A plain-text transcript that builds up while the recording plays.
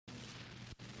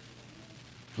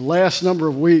The last number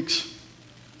of weeks,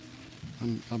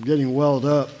 I'm getting welled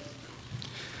up.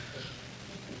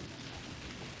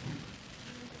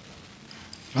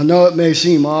 I know it may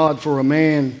seem odd for a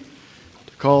man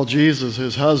to call Jesus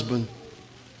his husband,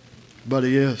 but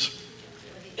he is.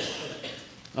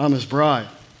 I'm his bride.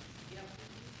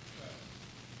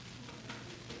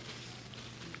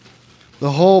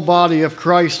 The whole body of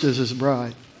Christ is his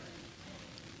bride.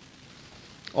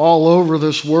 All over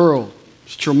this world.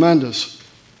 It's tremendous.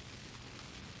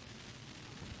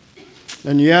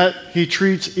 And yet, he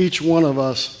treats each one of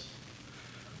us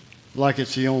like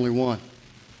it's the only one.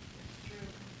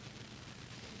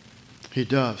 He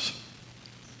does.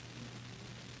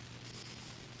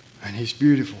 And he's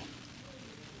beautiful.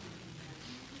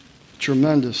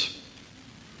 Tremendous.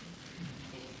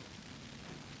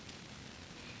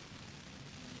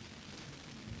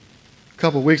 A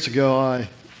couple of weeks ago,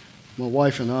 my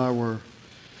wife and I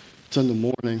it's in the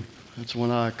morning. That's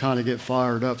when I kind of get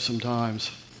fired up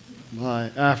sometimes. My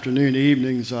afternoon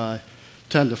evenings, I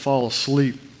tend to fall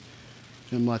asleep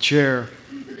in my chair.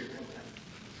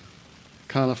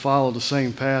 Kind of follow the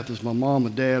same path as my mom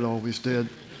and dad always did.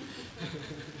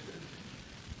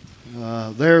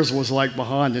 Theirs was like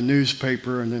behind the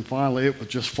newspaper, and then finally it would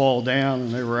just fall down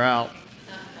and they were out.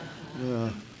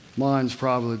 Mine's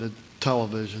probably the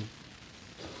television.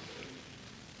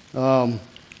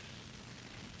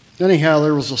 Anyhow,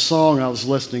 there was a song I was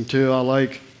listening to. I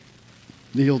like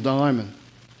Neil Diamond.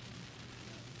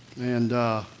 And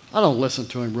I don't listen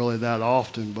to him really that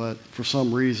often, but for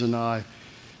some reason I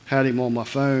had him on my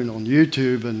phone on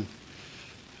YouTube, and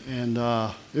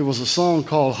it was a song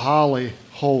called Holly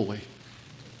Holy.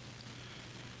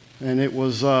 And it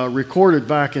was recorded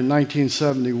back in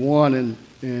 1971,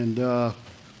 and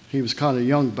he was kind of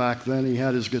young back then. He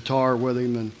had his guitar with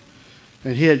him,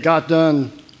 and he had got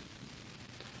done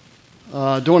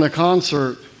doing a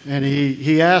concert, and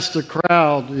he asked the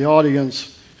crowd, the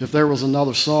audience, if there was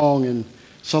another song, and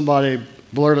somebody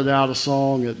blurted out a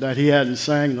song that he hadn't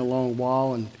sang in a long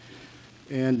while, and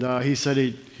he said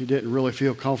he didn't really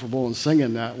feel comfortable in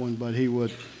singing that one, but he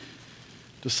would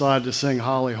decide to sing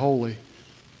Holly Holy.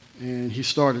 And he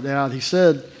started out, he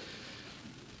said,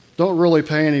 don't really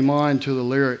pay any mind to the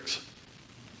lyrics.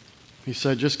 He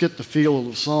said, just get the feel of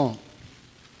the song,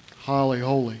 Holly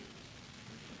Holy.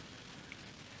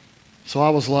 So I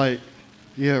was like,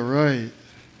 yeah, right.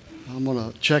 I'm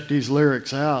going to check these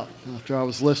lyrics out after I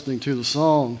was listening to the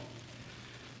song.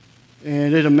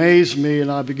 And it amazed me,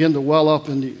 and I began to well up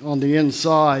on the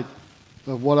inside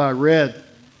of what I read.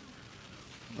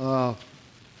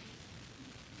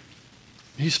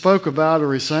 He spoke about,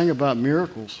 or he sang about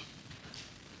miracles.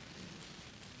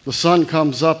 The sun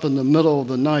comes up in the middle of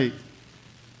the night.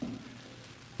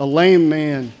 A lame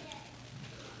man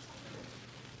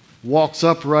walks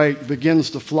upright,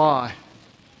 begins to fly.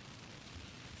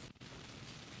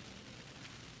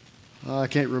 I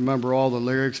can't remember all the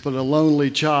lyrics, but a lonely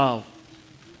child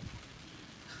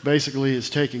basically is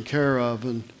taken care of,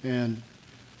 and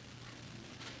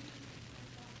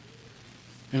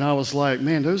I was like,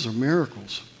 man, those are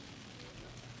miracles.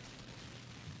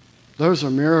 Those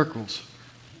are miracles.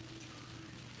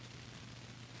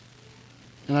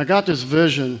 And I got this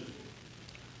vision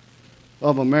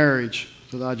of a marriage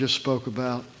that I just spoke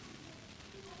about.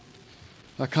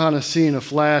 I kind of seen a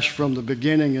flash from the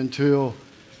beginning until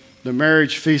the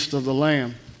marriage feast of the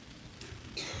Lamb.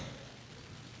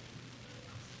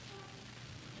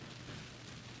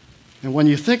 And when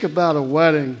you think about a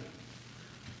wedding,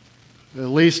 at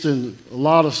least in a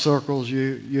lot of circles,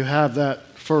 you have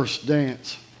that first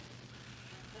dance.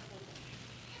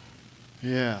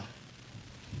 Yeah.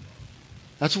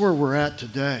 That's where we're at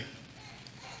today.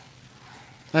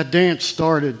 That dance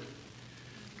started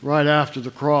right after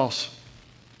the cross.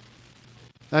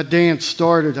 That dance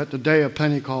started at the day of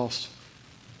Pentecost.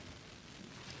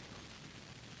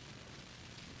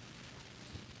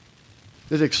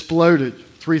 It exploded.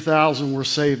 3,000 were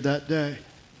saved that day.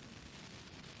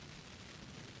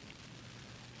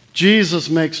 Jesus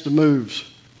makes the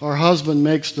moves. Our husband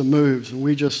makes the moves, and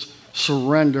we just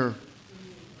surrender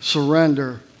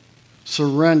to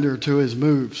his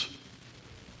moves.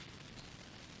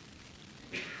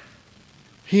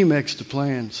 He makes the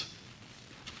plans.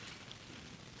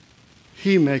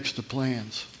 He makes the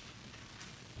plans.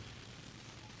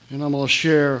 And I'm going to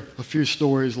share a few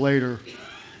stories later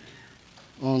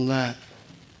on that.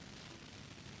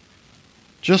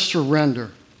 Just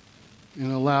surrender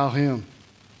and allow him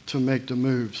to make the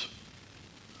moves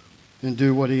and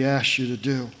do what he asks you to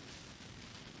do.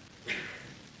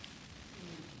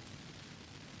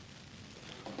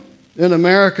 In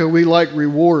America, we like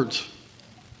rewards.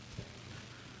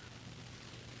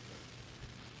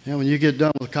 And when you get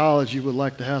done with college, you would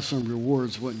like to have some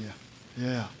rewards, wouldn't you?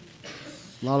 Yeah.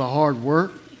 A lot of hard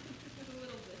work.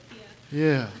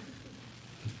 Yeah.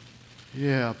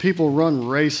 Yeah. People run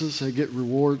races, they get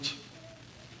rewards.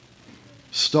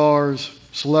 Stars,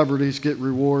 celebrities get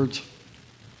rewards.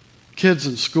 Kids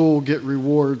in school get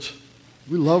rewards.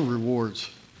 We love rewards.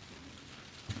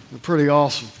 They're pretty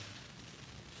awesome.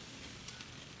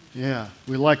 Yeah,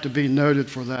 we like to be noted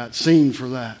for that, seen for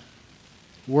that.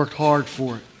 Worked hard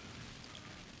for it.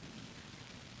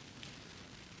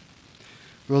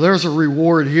 Well, there's a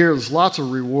reward here. There's lots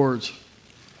of rewards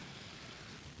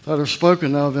that are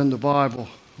spoken of in the Bible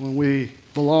when we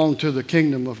belong to the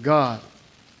kingdom of God.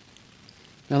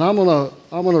 And I'm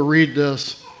gonna read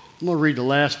this. I'm gonna read the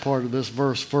last part of this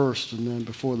verse first, and then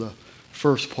before the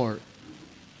first part.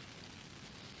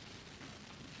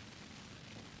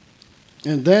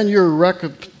 And then your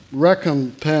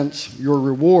recompense, your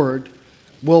reward,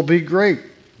 will be great,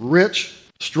 rich,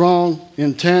 strong,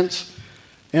 intense,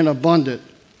 and abundant.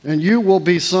 And you will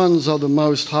be sons of the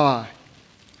Most High.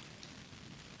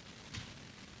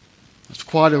 That's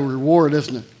quite a reward,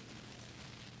 isn't it?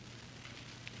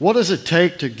 What does it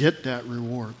take to get that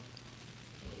reward?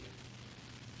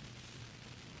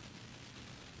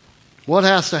 What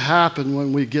has to happen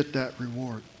when we get that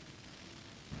reward?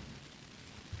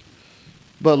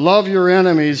 But love your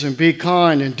enemies and be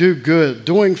kind and do good,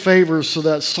 doing favors so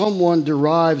that someone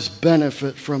derives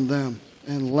benefit from them,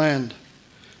 and lend,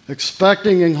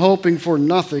 expecting and hoping for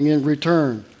nothing in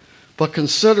return, but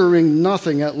considering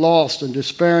nothing at loss and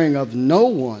despairing of no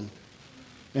one,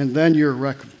 and then your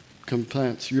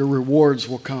recompense, your rewards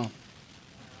will come.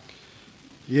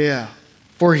 Yeah,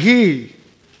 for he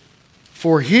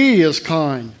is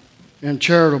kind and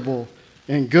charitable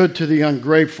and good to the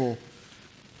ungrateful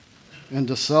and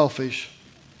the selfish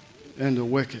and the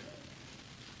wicked.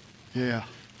 Yeah.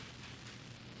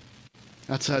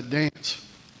 That's that dance.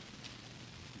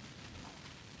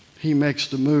 He makes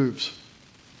the moves.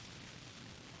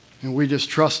 And we just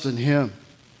trust in him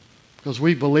because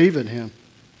we believe in him.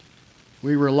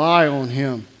 We rely on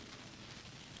him.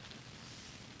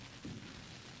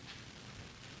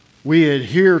 We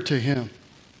adhere to him.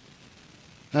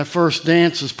 That first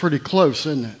dance is pretty close,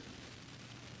 isn't it?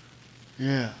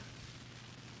 Yeah.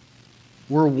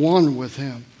 We're one with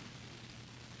him.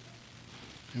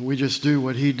 And we just do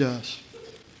what he does.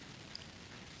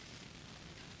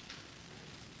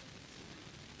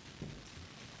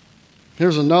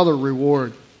 Here's another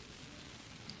reward.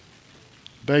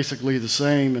 Basically the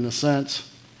same in a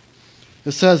sense.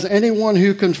 It says, anyone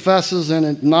who confesses and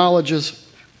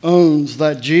acknowledges, owns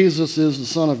that Jesus is the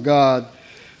Son of God,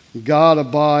 God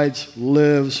abides,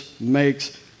 lives,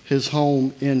 makes his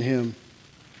home in him.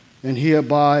 And he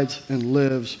abides and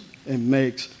lives and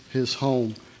makes his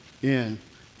home in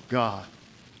God.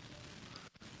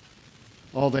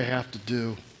 All they have to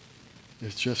do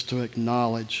is just to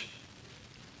acknowledge,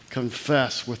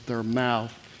 confess with their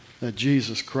mouth that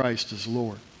Jesus Christ is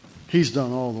Lord. He's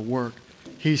done all the work.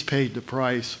 He's paid the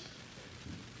price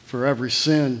for every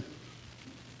sin,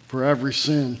 for every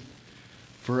sin,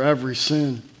 for every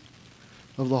sin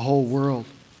of the whole world.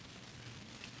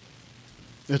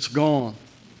 It's gone.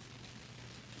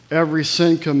 Every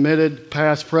sin committed,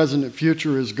 past, present, and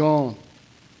future is gone.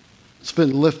 It's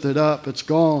been lifted up. It's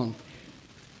gone.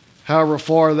 However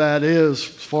far that is,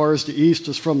 as far as the east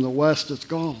is from the west, it's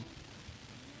gone.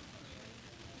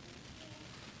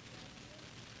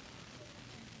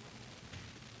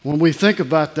 When we think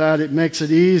about that, it makes it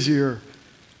easier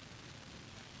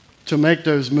to make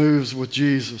those moves with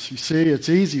Jesus. You see, it's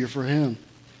easier for him.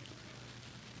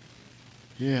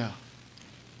 Yeah.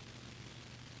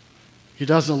 He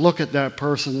doesn't look at that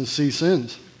person and see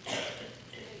sins.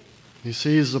 He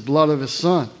sees the blood of his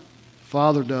Son. The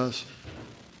Father does.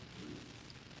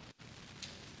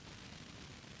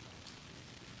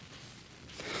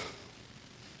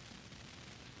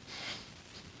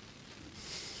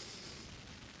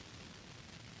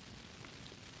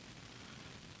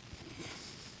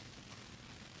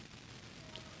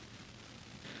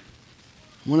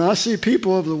 When I see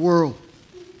people of the world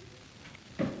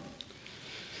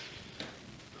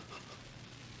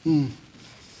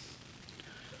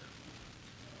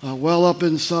I well up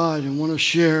inside and want to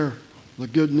share the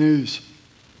good news.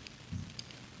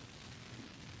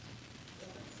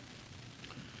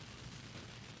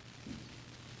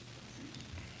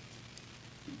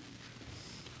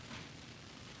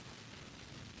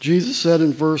 Jesus said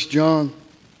in 1 John,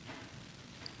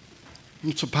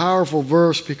 it's a powerful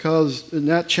verse because in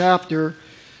that chapter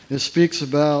it speaks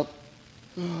about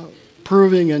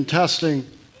proving and testing.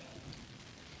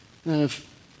 And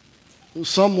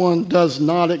someone does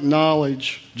not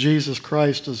acknowledge Jesus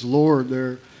Christ as Lord,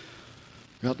 they're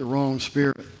got the wrong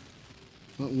spirit.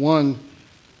 But one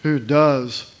who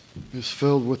does is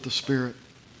filled with the Spirit.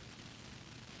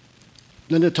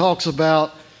 Then it talks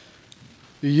about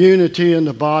the unity in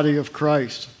the body of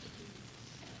Christ.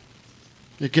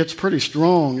 It gets pretty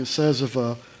strong. It says if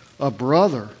a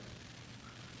brother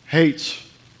hates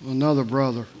another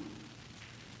brother,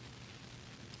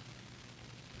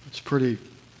 it's pretty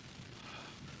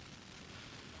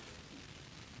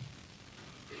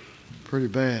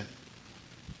bad.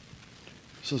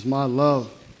 It says, my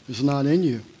love is not in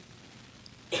you.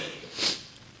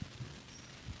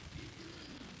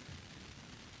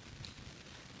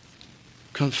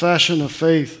 Confession of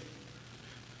faith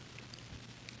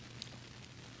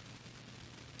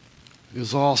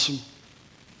is awesome.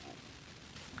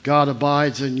 God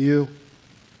abides in you.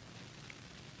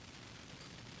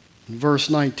 In verse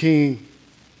 19,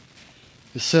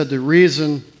 it said the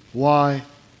reason why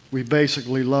we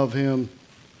basically love him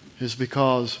is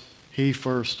because he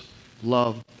first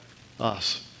loved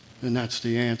us. And that's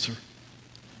the answer.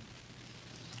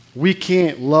 We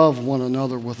can't love one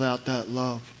another without that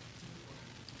love.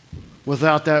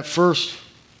 Without that first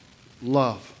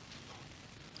love.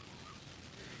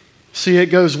 See, it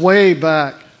goes way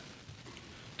back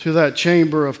to that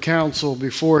chamber of council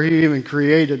before he even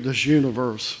created this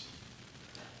universe.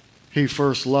 He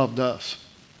first loved us.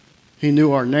 He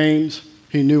knew our names.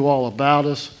 He knew all about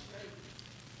us.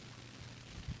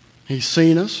 He's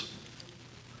seen us.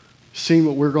 He's seen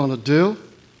what we're going to do.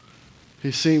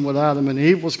 He's seen what Adam and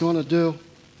Eve was going to do.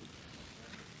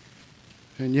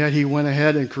 And yet he went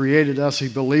ahead and created us. He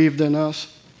believed in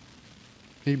us.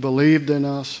 He believed in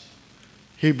us.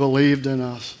 He believed in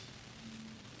us.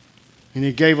 And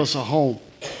he gave us a home.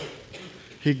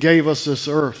 He gave us this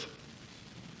earth.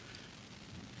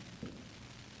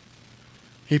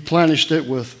 He plenished it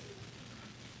with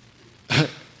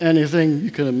anything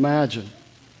you can imagine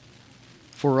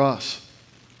for us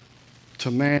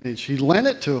to manage. He lent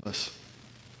it to us.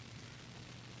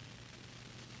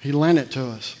 He lent it to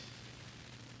us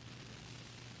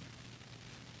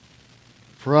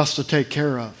for us to take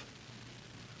care of.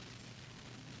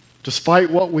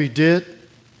 Despite what we did,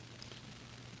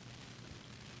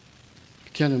 I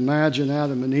can't imagine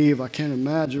Adam and Eve. I can't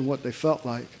imagine what they felt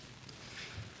like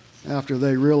after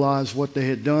they realized what they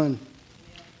had done.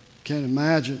 Can't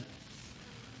imagine.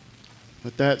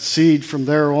 But that seed from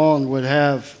there on would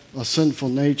have a sinful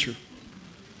nature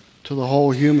to the whole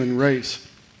human race.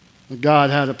 But God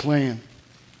had a plan.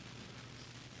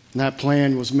 And that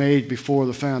plan was made before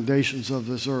the foundations of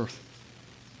this earth.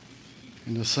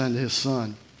 And to send his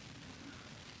son,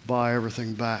 buy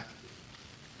everything back.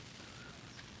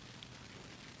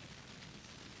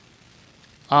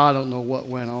 I don't know what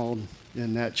went on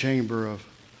in that chamber of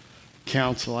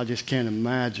council. I just can't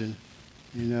imagine.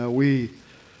 You know, we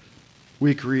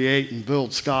create and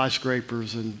build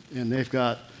skyscrapers, and they've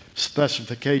got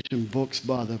specification books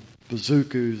by the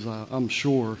bazookas, I'm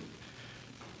sure.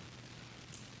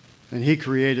 And he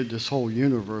created this whole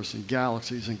universe and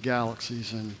galaxies and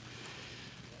galaxies. And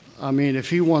I mean, if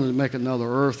he wanted to make another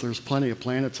Earth, there's plenty of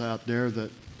planets out there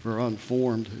that are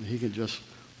unformed, and he could just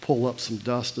pull up some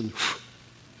dust and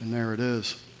there it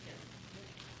is.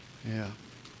 Yeah.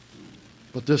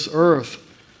 But this earth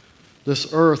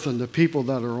and the people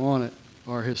that are on it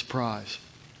are his prize.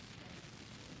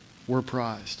 We're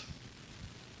prized.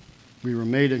 We were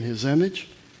made in his image,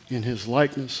 in his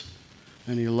likeness,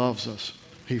 and he loves us.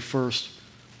 He first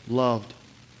loved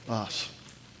us.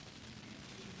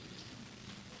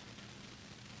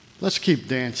 Let's keep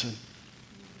dancing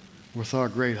with our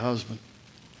great husband.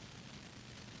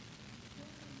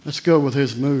 Let's go with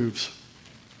his moves.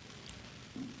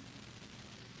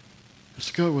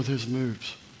 Let's go with his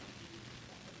moves.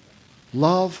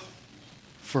 Love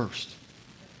first.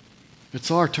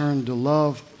 It's our turn to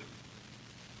love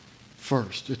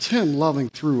first. It's him loving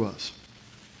through us.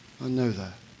 I know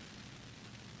that.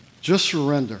 Just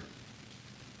surrender.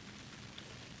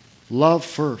 Love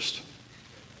first.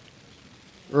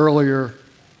 Earlier,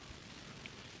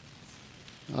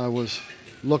 I was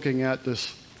looking at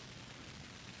this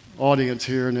audience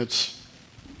here, and it's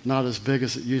not as big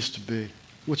as it used to be,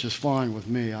 which is fine with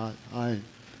me. I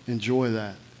enjoy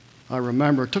that. I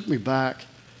remember it took me back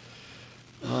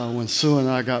when Sue and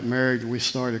I got married and we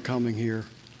started coming here.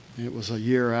 It was a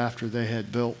year after they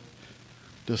had built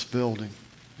this building,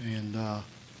 and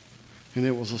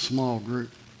it was a small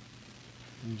group.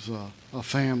 It was a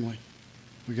family.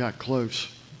 We got close.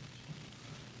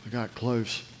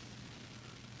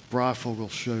 Breyfogle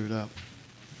showed up.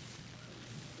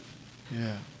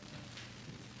 Yeah.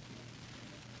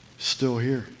 Still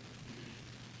here.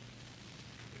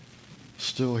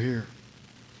 Still here.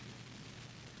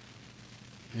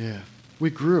 Yeah.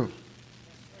 We grew.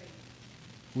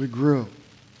 We grew.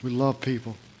 We love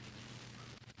people.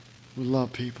 We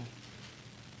love people.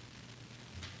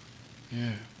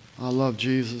 Yeah. I love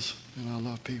Jesus and I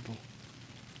love people.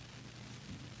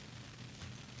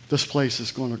 This place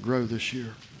is going to grow this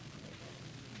year.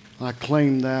 I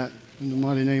claim that in the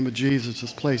mighty name of Jesus,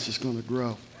 this place is going to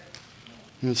grow.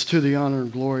 And it's to the honor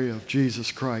and glory of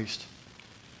Jesus Christ.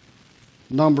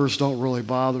 Numbers don't really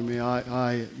bother me.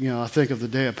 I think of the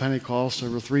day of Pentecost,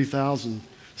 over 3,000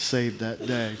 saved that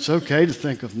day. It's okay to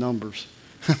think of numbers.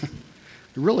 It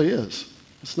really is.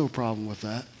 There's no problem with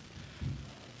that.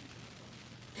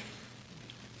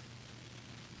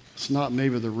 It's not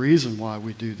maybe the reason why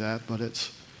we do that, but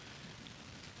it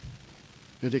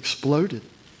exploded.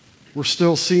 We're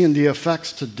still seeing the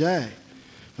effects today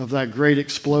of that great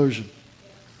explosion.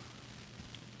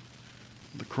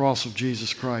 The cross of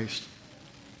Jesus Christ.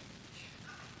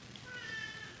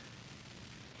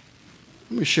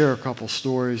 Let me share a couple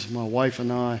stories. My wife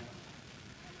and I,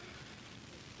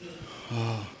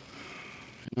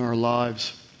 in our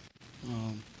lives.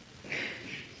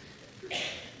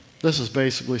 This is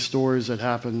basically stories that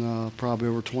happened probably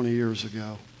over 20 years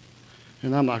ago.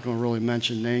 And I'm not going to really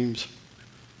mention names.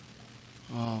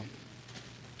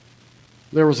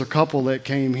 There was a couple that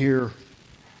came here,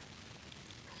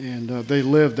 and they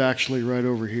lived actually right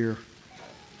over here.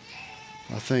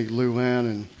 I think Luann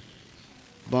and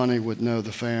Bunny would know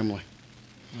the family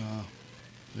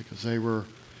because they were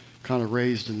kind of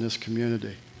raised in this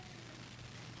community.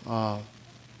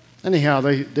 Anyhow,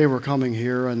 they were coming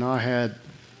here, and I had,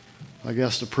 I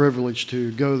guess, the privilege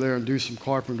to go there and do some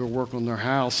carpenter work on their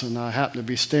house, and I happened to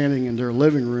be standing in their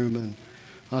living room, and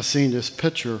I seen this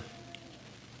picture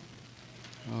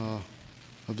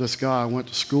of this guy I went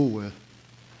to school with.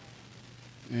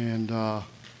 And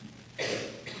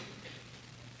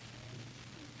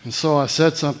so I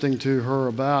said something to her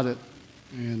about it,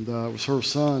 and it was her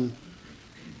son,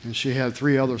 and she had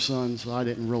 3 other sons I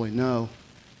didn't really know,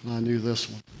 and I knew this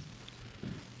one.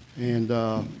 And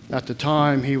at the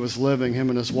time, he was living, him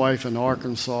and his wife, in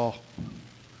Arkansas.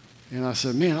 And I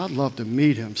said, man, I'd love to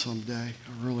meet him someday.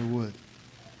 I really would.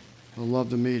 I'd love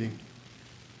to meet him.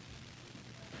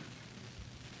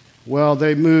 Well,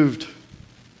 they moved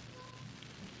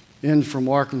in from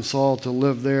Arkansas to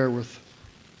live there with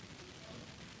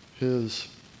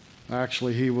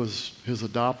he was his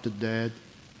adopted dad.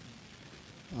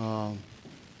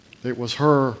 It was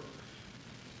her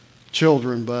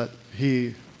children, but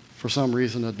he, for some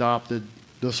reason, adopted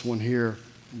this one here,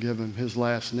 give him his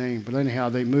last name. But anyhow,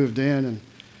 they moved in, and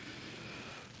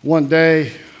one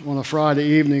day on a Friday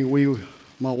evening,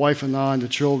 my wife and I and the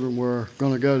children were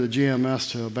going to go to GMS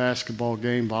to a basketball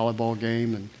game, volleyball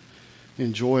game, and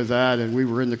enjoy that. And we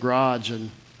were in the garage,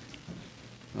 and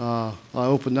I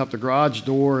opened up the garage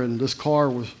door, and this car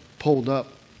was pulled up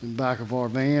in the back of our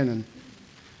van,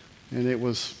 and it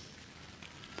was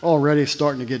already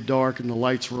starting to get dark, and the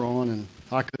lights were on, and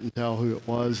I couldn't tell who it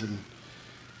was. And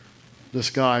this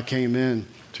guy came in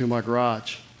to my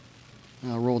garage,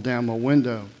 and I rolled down my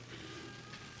window,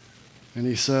 and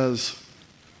he says,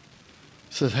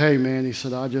 hey, man, he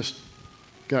said, I just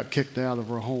got kicked out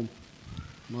of our home,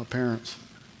 my parents.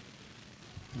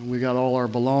 And we got all our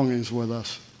belongings with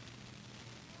us.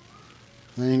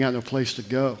 And I ain't got no place to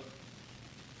go.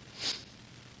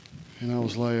 And I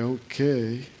was like,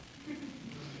 okay.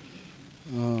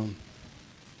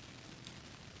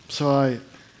 So I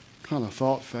kind of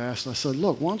thought fast. I said,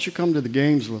 look, why don't you come to the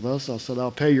games with us? I said, I'll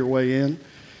pay your way in.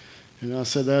 And I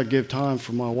said, that'd give time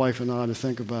for my wife and I to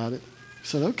think about it. He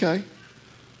said, okay.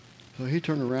 So he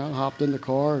turned around, hopped in the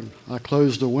car, and I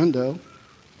closed the window.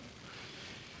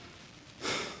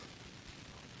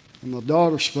 And my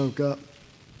daughter spoke up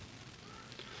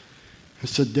and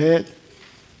said, Dad,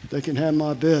 they can have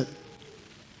my bed.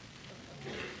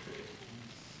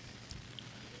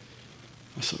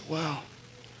 I said, wow.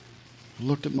 I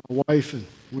looked at my wife, and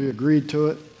we agreed to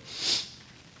it.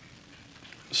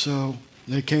 So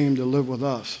they came to live with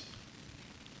us.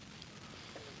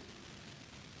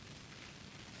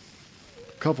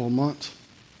 A couple of months.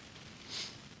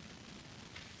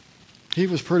 He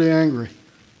was pretty angry.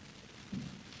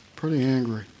 Pretty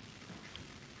angry.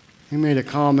 He made a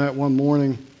comment one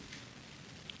morning.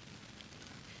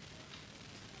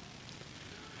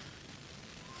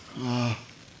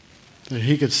 That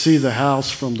he could see the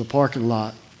house from the parking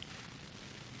lot.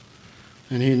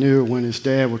 And he knew when his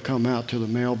dad would come out to the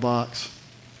mailbox,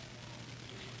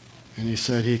 and he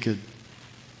said he could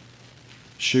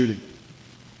shoot him.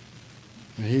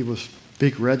 And he was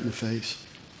big red in the face.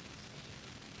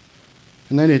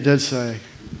 And then he did say,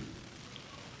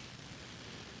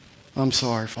 I'm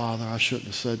sorry, Father, I shouldn't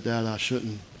have said that.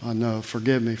 I know,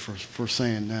 forgive me for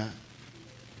saying that.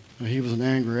 And he was an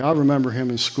angry. I remember him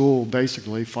in school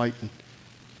basically fighting.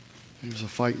 He was a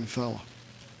fighting fellow.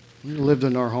 He lived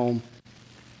in our home.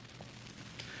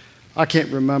 I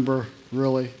can't remember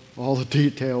really all the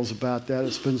details about that.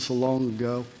 It's been so long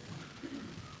ago.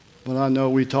 But I know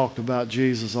we talked about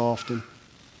Jesus often.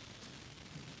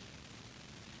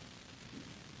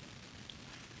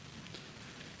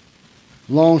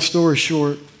 Long story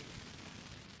short,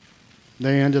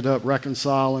 they ended up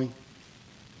reconciling.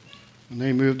 When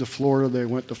they moved to Florida, they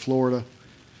went to Florida.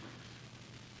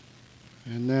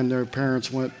 And then their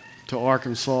parents went to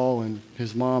Arkansas, and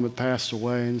his mom had passed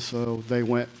away, and so they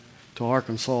went to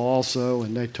Arkansas also,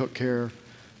 and they took care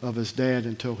of his dad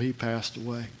until he passed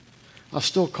away. I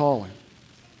still call him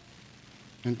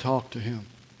and talk to him.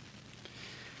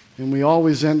 And we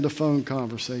always end the phone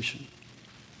conversation.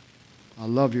 I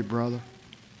love you, brother.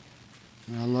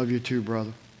 And I love you too,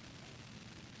 brother.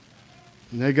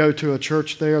 And they go to a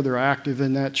church there. They're active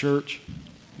in that church,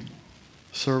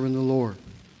 serving the Lord.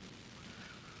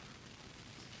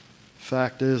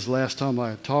 Fact is, last time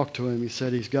I talked to him, he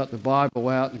said he's got the Bible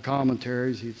out and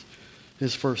commentaries. It's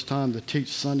his first time to teach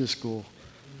Sunday school.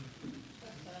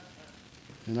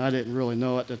 And I didn't really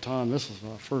know at the time this was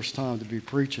my first time to be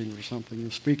preaching or something,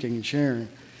 and speaking and sharing.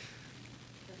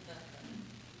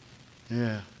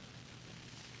 Yeah.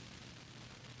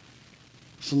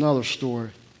 It's another story.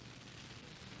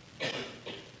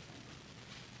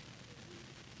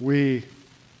 We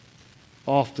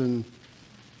often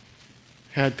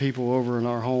had people over in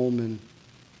our home, and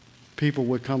people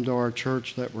would come to our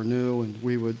church that were new, and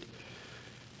we would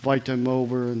invite them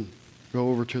over and go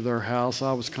over to their house.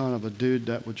 I was kind of a dude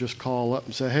that would just call up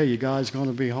and say, hey, you guys going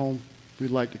to be home?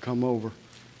 We'd like to come over.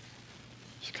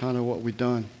 It's kind of what we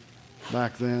done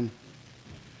back then.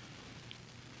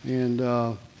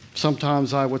 And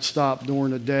sometimes I would stop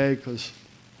during the day because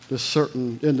this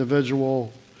certain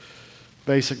individual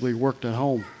basically worked at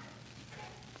home.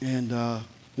 And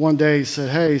one day he said,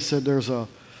 hey, there's a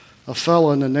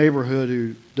fellow in the neighborhood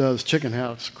who does chicken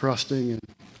house crusting, and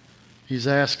he's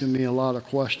asking me a lot of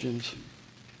questions.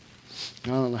 I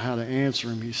don't know how to answer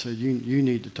him. He said, you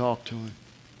need to talk to him.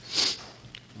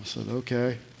 I said,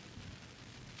 okay.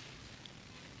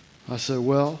 I said,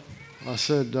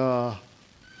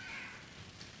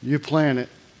 you plan it.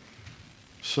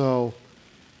 So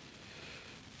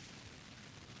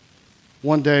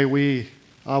one day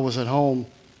I was at home,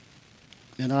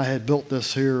 and I had built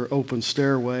this here open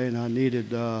stairway, and I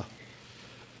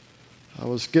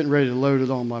was getting ready to load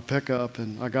it on my pickup,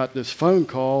 and I got this phone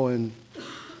call, and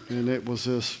it was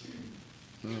this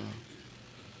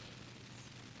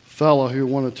fellow who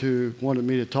wanted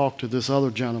me to talk to this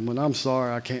other gentleman. I'm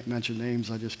sorry, I can't mention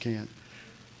names. I just can't.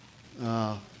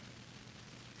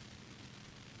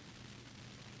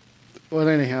 But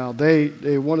anyhow,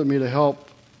 they wanted me to help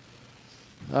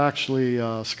actually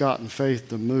Scott and Faith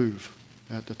to move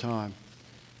at the time.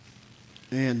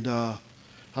 And I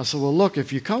said, well, look,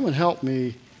 if you come and help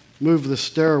me move the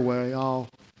stairway, I'll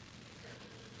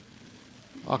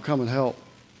come and help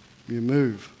you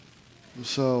move. And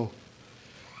so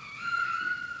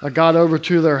I got over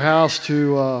to their house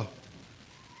to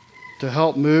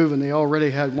help move, and they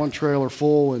already had one trailer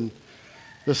full, and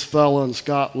this fella and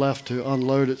Scott left to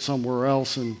unload it somewhere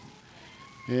else, and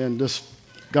this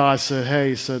guy said,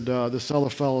 hey, this other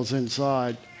fella's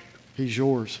inside. He's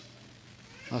yours.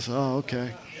 I said, oh,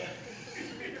 okay.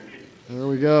 There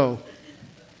we go.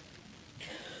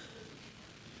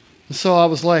 And so I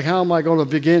was like, how am I going to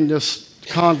begin this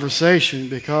conversation?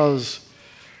 Because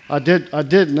I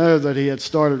did know that he had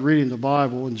started reading the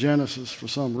Bible in Genesis for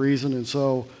some reason, and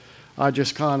so I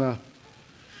just kind of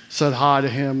said hi to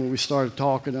him when we started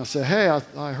talking. I said, hey,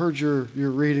 I heard you're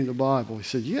reading the Bible. He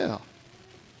said, yeah.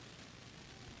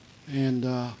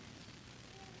 And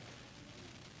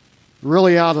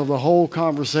really out of the whole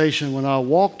conversation, when I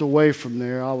walked away from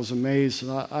there, I was amazed.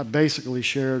 And I basically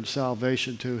shared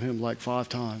salvation to him like 5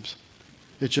 times.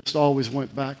 It just always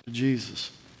went back to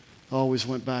Jesus. Always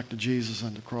went back to Jesus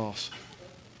and the cross.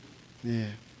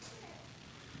 Yeah.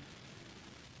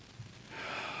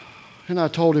 And I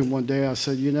told him one day, I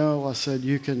said,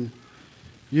 you can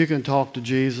talk to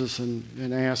Jesus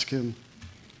and ask him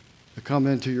to come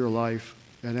into your life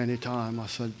at any time. I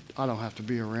said, I don't have to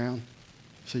be around.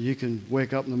 So you can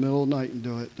wake up in the middle of the night and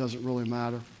do it. Doesn't really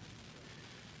matter.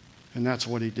 And that's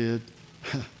what he did.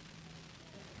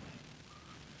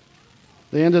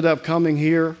 They ended up coming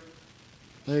here.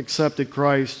 They accepted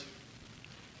Christ.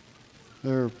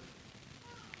 Their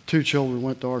 2 children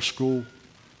went to our school.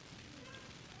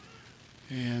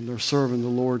 and they're serving the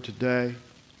Lord today.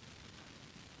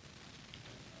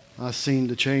 I seen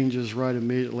the changes right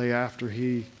immediately after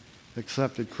he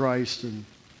accepted Christ and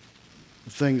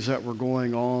the things that were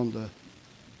going on.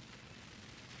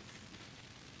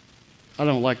 I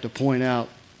don't like to point out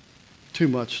too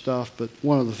much stuff, but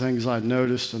one of the things I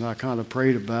noticed and I kind of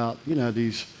prayed about,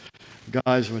 these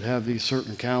guys would have these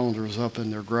certain calendars up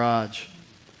in their garage.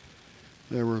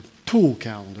 They were tool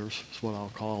calendars, is what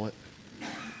I'll call it.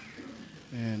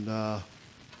 And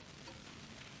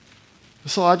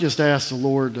so I just asked the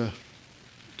Lord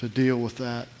to deal with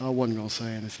that. I wasn't going to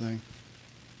say anything.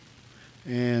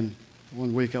 And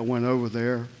one week I went over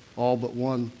there, all but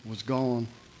one was gone.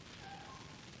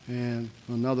 And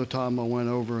another time I went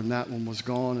over and that one was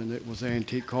gone, and it was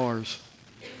antique cars.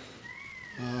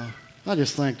 I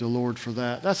just thank the Lord for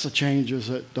that. That's the changes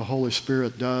that the Holy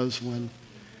Spirit does when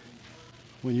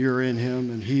you're in Him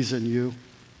and He's in you.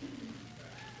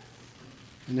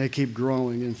 And they keep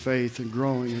growing in faith and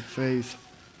growing in faith.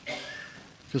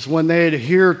 Because when they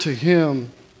adhere to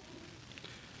Him,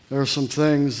 there are some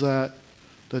things that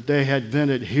they had been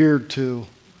adhered to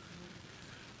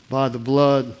by the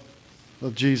blood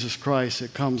of Jesus Christ.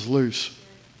 It comes loose.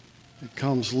 It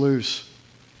comes loose.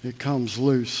 It comes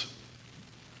loose.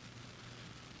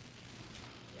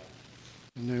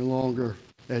 And no longer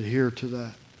adhere to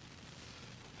that.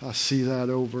 I see that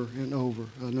over and over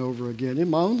and over again in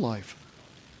my own life.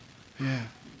 Yeah.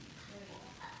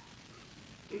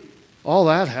 All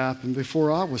that happened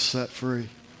before I was set free.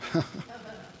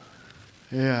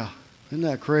 Yeah. Isn't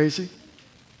that crazy?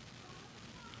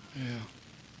 Yeah.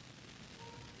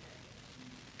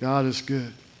 God is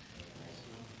good.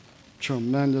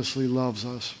 Tremendously loves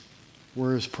us.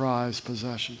 We're His prized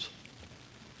possessions.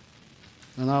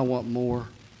 And I want more.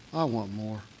 I want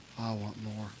more. I want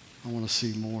more. I want to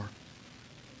see more.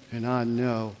 And I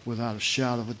know without a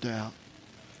shadow of a doubt,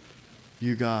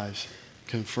 you guys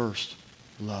can first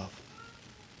love.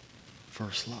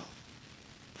 First love.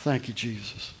 Thank you,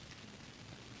 Jesus.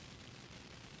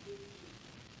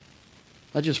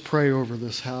 I just pray over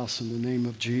this house in the name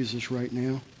of Jesus right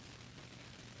now.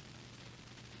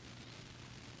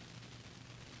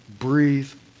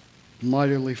 Breathe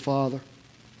mightily, Father.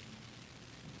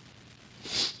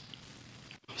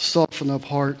 Soften up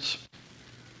hearts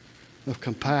of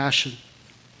compassion.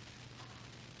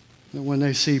 And when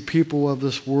they see people of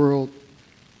this world,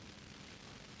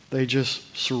 they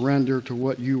just surrender to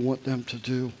what you want them to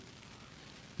do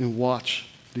and watch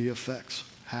the effects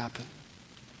happen.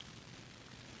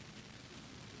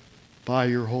 By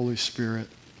your Holy Spirit.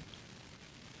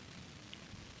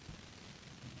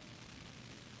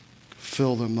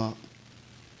 Fill them up.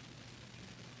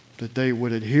 That they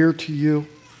would adhere to you,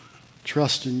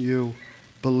 trust in you,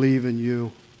 believe in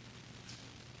you.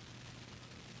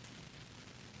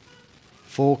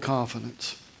 Full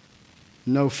confidence.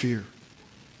 No fear.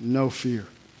 No fear.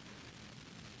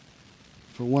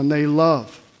 For when they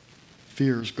love,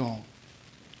 fear is gone.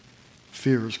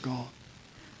 Fear is gone.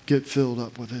 Get filled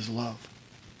up with His love.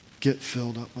 Get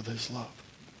filled up with His love.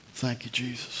 Thank you,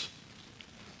 Jesus.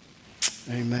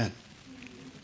 Amen.